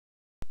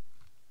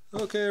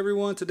Okay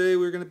everyone, today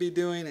we're going to be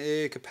doing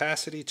a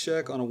capacity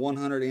check on a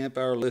 100 amp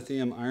hour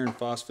lithium iron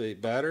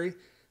phosphate battery.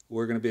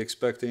 We're going to be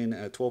expecting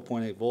at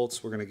 12.8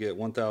 volts, we're going to get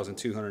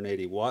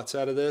 1,280 watts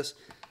out of this.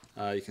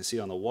 You can see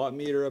on the watt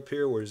meter up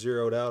here, we're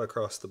zeroed out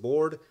across the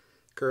board.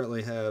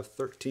 Currently have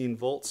 13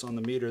 volts on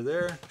the meter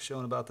there,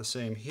 showing about the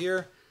same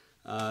here.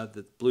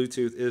 The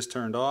Bluetooth is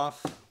turned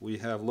off. We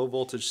have low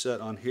voltage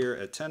set on here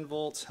at 10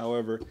 volts.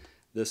 However,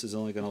 this is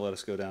only going to let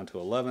us go down to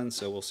 11,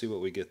 so we'll see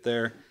what we get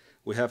there.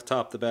 We have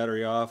topped the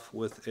battery off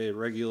with a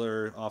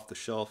regular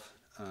off-the-shelf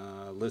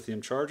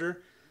lithium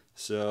charger,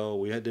 so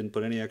we didn't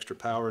put any extra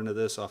power into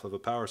this off of a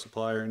power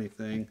supply or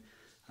anything,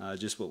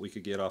 just what we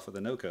could get off of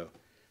the NOCO.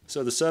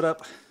 So the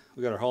setup,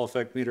 we got our Hall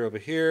effect meter over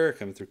here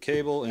coming through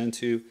cable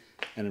into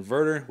an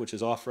inverter, which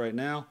is off right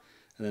now,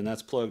 and then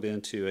that's plugged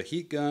into a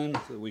heat gun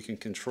that we can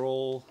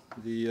control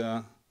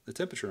the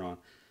temperature on.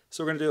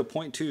 So we're going to do a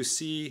 0.2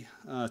 C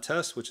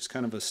test, which is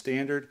kind of a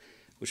standard,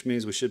 which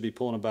means we should be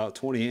pulling about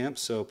 20 amps.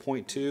 So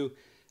 0.2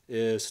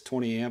 is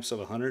 20 amps of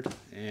 100,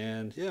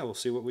 and yeah, we'll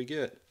see what we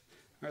get. All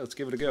right, let's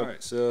give it a go. All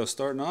right, so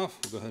starting off,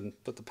 we'll go ahead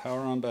and put the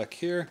power on back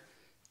here.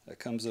 That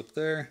comes up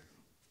there.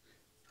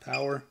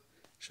 Power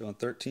showing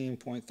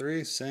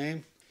 13.3,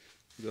 same.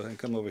 Go ahead and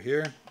come over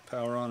here.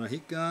 Power on a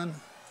heat gun,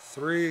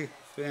 3,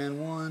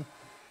 fan 1.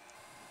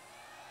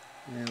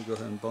 And we'll go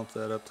ahead and bump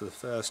that up to the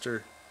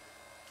faster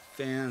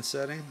fan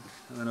setting.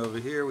 And then over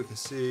here we can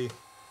see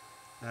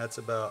that's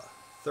about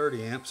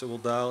 30 amps, so we'll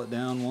dial it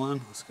down one.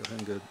 Let's go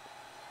ahead and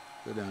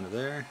go down to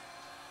there.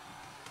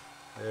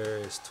 There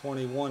is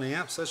 21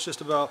 amps. That's just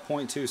about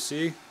 0.2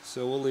 C,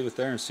 so we'll leave it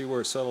there and see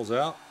where it settles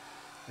out.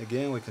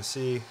 Again, we can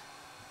see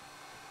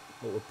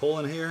what we're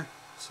pulling here.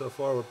 So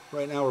far,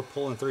 right now we're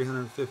pulling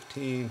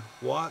 315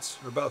 watts,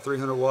 or about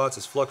 300 watts.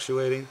 It's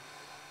fluctuating,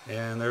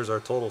 and there's our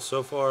total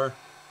so far.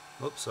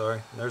 Oops,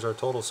 sorry. There's our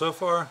total so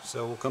far,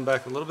 so we'll come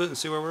back a little bit and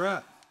see where we're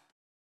at.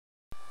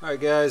 Alright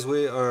guys,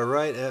 we are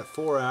right at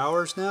 4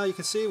 hours now. You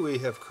can see we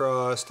have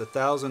crossed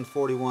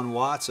 1,041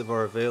 watts of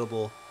our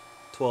available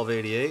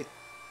 1288.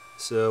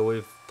 So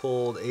we've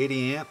pulled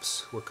 80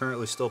 amps. We're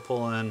currently still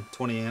pulling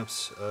 20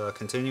 amps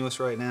continuous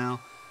right now,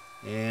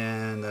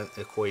 and that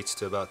equates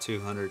to about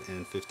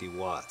 250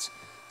 watts.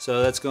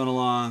 So that's going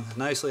along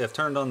nicely. I've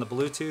turned on the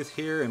Bluetooth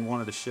here and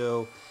wanted to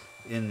show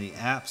in the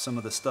app some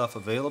of the stuff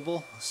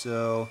available.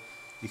 So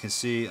you can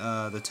see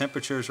the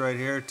temperatures right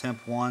here,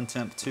 temp 1,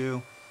 temp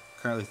 2.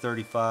 Currently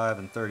 35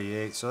 and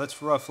 38, so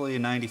that's roughly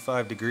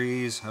 95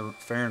 degrees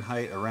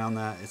Fahrenheit around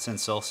that. It's in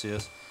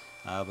Celsius,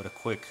 but a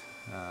quick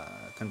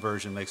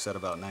conversion makes that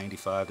about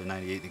 95 to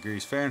 98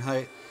 degrees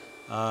Fahrenheit.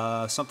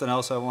 Something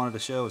else I wanted to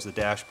show is the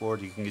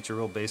dashboard. You can get your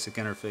real basic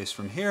interface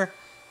from here.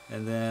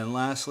 And then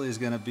lastly is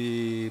going to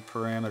be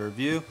parameter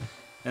view.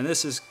 And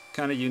this is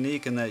kind of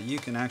unique in that you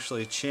can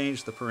actually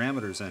change the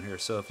parameters in here.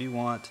 So if you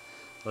want,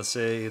 let's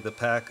say, the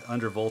pack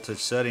under voltage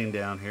setting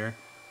down here,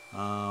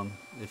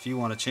 if you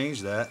want to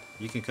change that,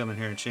 you can come in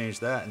here and change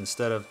that.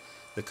 Instead of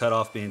the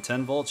cutoff being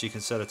 10 volts, you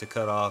can set it to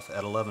cut off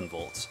at 11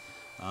 volts.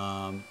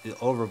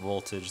 Over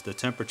voltage, the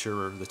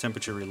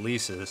temperature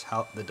releases,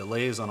 how the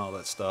delays on all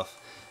that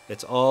stuff,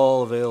 it's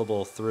all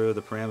available through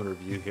the parameter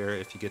view here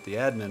if you get the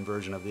admin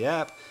version of the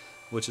app,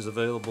 which is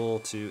available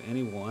to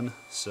anyone.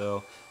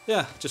 So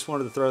yeah, just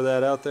wanted to throw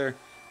that out there.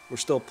 We're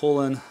still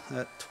pulling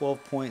at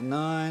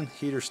 12.9,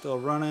 heater's still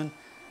running,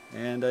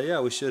 and yeah,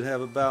 we should have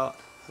about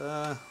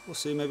we'll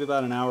see, maybe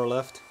about an hour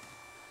left.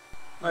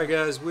 Alright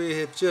guys, we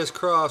have just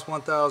crossed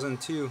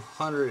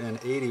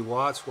 1,280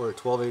 watts. We're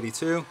at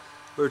 1282.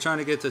 We were trying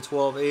to get to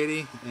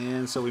 1280,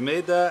 and so we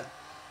made that.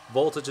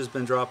 Voltage has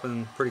been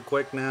dropping pretty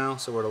quick now,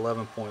 so we're at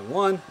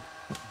 11.1.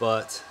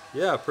 But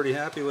yeah, pretty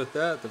happy with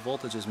that. The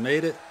voltage has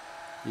made it.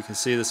 You can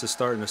see this is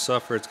starting to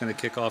suffer. It's going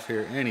to kick off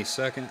here any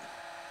second.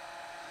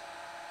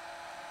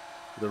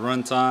 The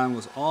run time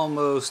was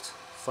almost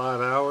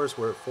 5 hours.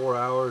 We're at 4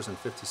 hours and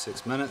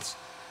 56 minutes.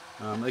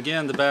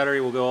 Again, the battery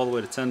will go all the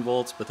way to 10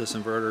 volts, but this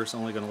inverter is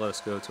only going to let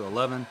us go to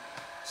 11.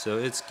 So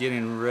it's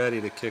getting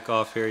ready to kick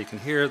off here. You can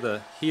hear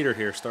the heater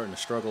here starting to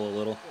struggle a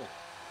little.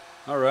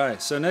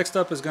 Alright, so next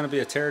up is going to be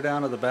a tear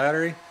down of the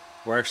battery.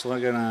 We're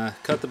actually going to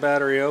cut the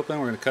battery open.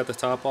 We're going to cut the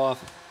top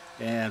off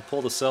and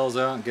pull the cells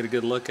out and get a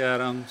good look at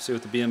them, see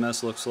what the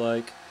BMS looks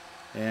like.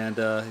 And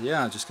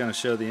yeah, just kind of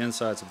show the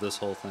insides of this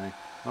whole thing.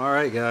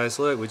 Alright guys,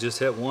 look, we just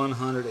hit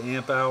 100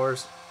 amp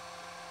hours,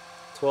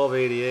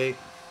 1288.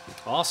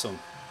 Awesome.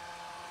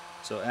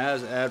 So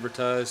as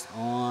advertised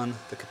on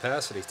the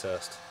capacity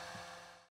test.